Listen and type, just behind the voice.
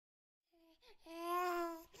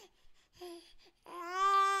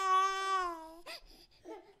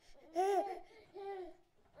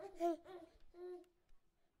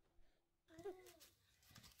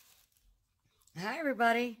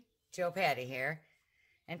everybody, JoPaddy here,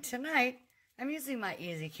 and tonight I'm using my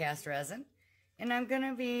Easy Cast resin, and I'm going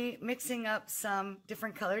to be mixing up some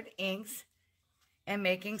different colored inks and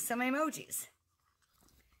making some emojis.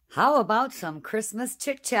 How about some Christmas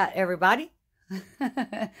chit-chat, everybody?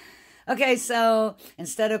 Okay, so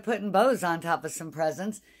instead of putting bows on top of some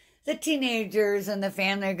presents, the teenagers and the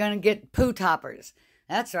family are going to get poo toppers.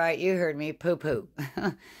 That's right, you heard me, poo-poo.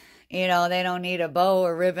 You know, they don't need a bow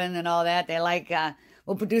or ribbon and all that. They like,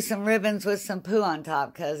 we'll produce some ribbons with some poo on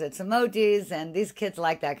top because it's emojis and these kids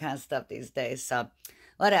like that kind of stuff these days. So,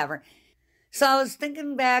 whatever. So I was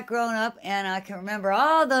thinking back growing up and I can remember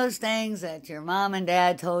all those things that your mom and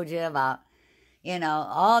dad told you about. You know,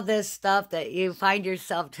 all this stuff that you find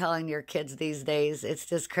yourself telling your kids these days. It's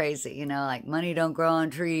just crazy, you know, like money don't grow on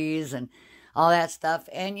trees and all that stuff.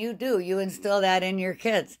 And you do. You instill that in your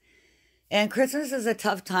kids. And Christmas is a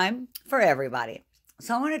tough time for everybody.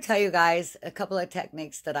 So I want to tell you guys a couple of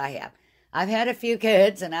techniques that I have. I've had a few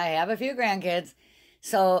kids and I have a few grandkids.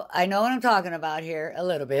 So I know what I'm talking about here a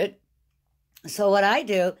little bit. So what I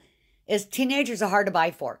do is teenagers are hard to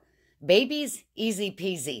buy for. Babies, easy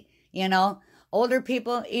peasy, you know. Older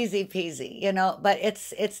people, easy peasy, you know. But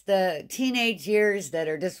it's the teenage years that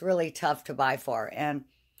are just really tough to buy for. And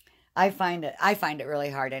I find it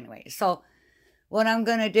really hard anyway. So what I'm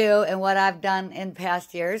going to do and what I've done in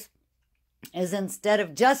past years is instead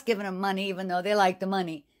of just giving them money, even though they like the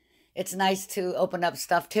money, it's nice to open up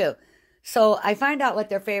stuff too. So I find out what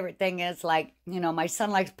their favorite thing is. Like, you know, my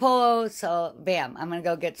son likes polo, so bam, I'm going to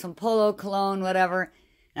go get some polo cologne, whatever.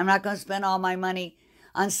 I'm not going to spend all my money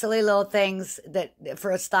on silly little things that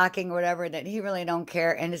for a stocking or whatever that he really don't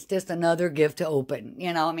care. And it's just another gift to open,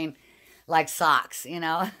 you know, I mean, like socks, you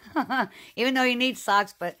know, even though you need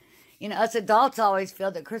socks, but you know, us adults always feel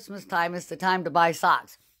that Christmas time is the time to buy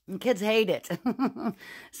socks. And kids hate it.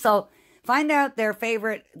 So find out their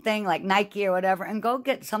favorite thing like Nike or whatever and go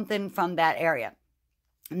get something from that area.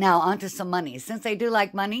 Now, onto some money. Since they do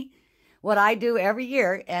like money, what I do every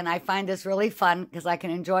year, and I find this really fun because I can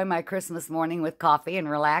enjoy my Christmas morning with coffee and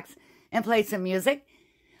relax and play some music,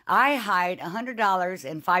 I hide $100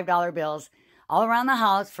 in $5 bills all around the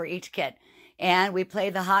house for each kid. And we play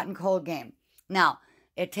the hot and cold game. Now,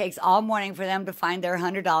 it takes all morning for them to find their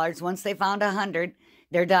 $100. Once they found 100,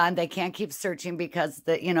 they're done. They can't keep searching because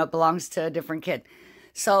it belongs to a different kid.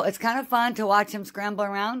 So it's kind of fun to watch them scramble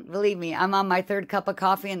around. Believe me, I'm on my third cup of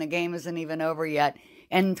coffee and the game isn't even over yet.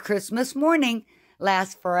 And Christmas morning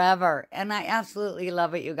lasts forever. And I absolutely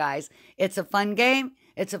love it, you guys. It's a fun game.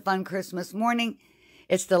 It's a fun Christmas morning.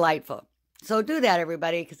 It's delightful. So do that,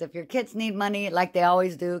 everybody, because if your kids need money like they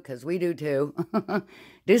always do, because we do too,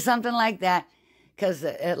 do something like that. Because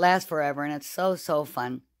it lasts forever and it's so, so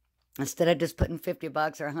fun. Instead of just putting 50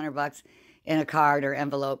 bucks or 100 bucks in a card or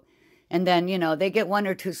envelope. And then, you know, they get one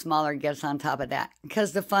or two smaller gifts on top of that.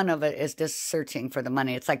 Because the fun of it is just searching for the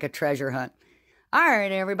money. It's like a treasure hunt. All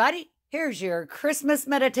right, everybody. Here's your Christmas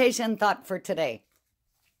meditation thought for today.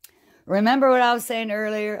 Remember what I was saying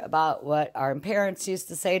earlier about what our parents used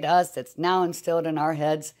to say to us that's now instilled in our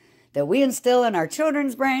heads, that we instill in our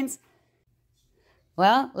children's brains?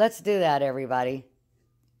 Well, let's do that, everybody.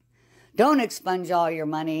 Don't expunge all your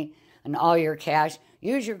money and all your cash.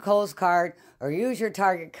 Use your Kohl's card or use your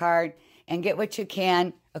Target card and get what you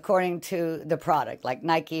can according to the product, like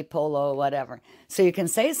Nike, Polo, whatever. So you can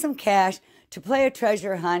save some cash to play a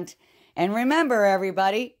treasure hunt. And remember,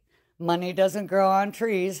 everybody, money doesn't grow on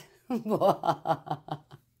trees.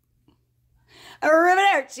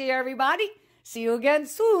 Arrivederci, everybody. See you again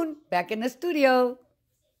soon. Back in the studio.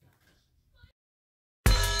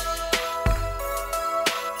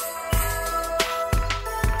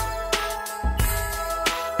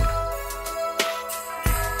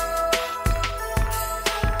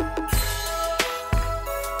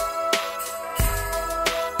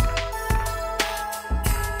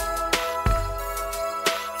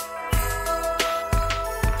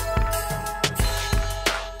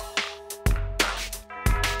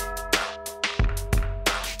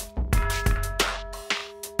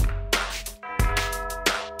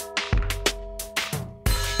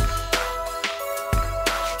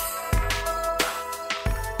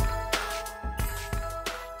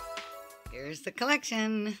 Here's the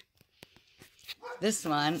collection. This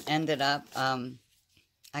one ended up,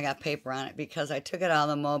 I got paper on it because I took it out of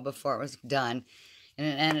the mold before it was done. And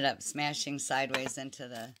it ended up smashing sideways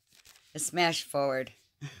into it smashed forward.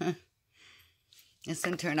 This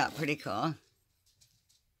one turned out pretty cool.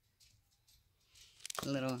 A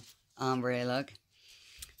little ombre look.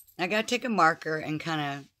 I gotta take a marker and kind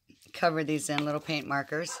of cover these in, little paint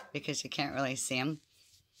markers, because you can't really see them.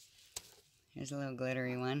 Here's a little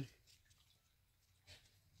glittery one.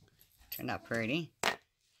 Turned out pretty.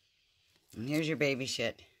 And here's your baby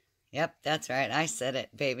shit. Yep, that's right. I said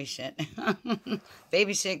it. Baby shit.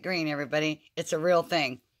 Baby shit green, everybody. It's a real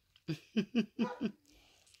thing.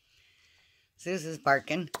 Zeus is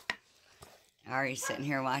barking. Ari's sitting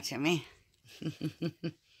here watching me.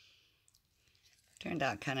 Turned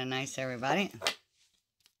out kind of nice, everybody.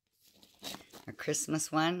 Our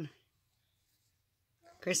Christmas one.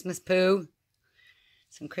 Christmas poo.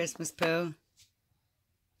 Some Christmas poo.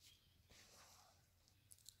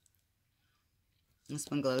 This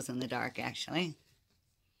one glows in the dark, actually.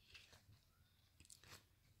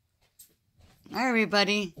 All right,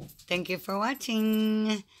 everybody. Thank you for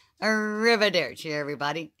watching. Arrivederci,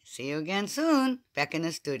 everybody. See you again soon. Back in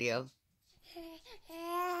the studio.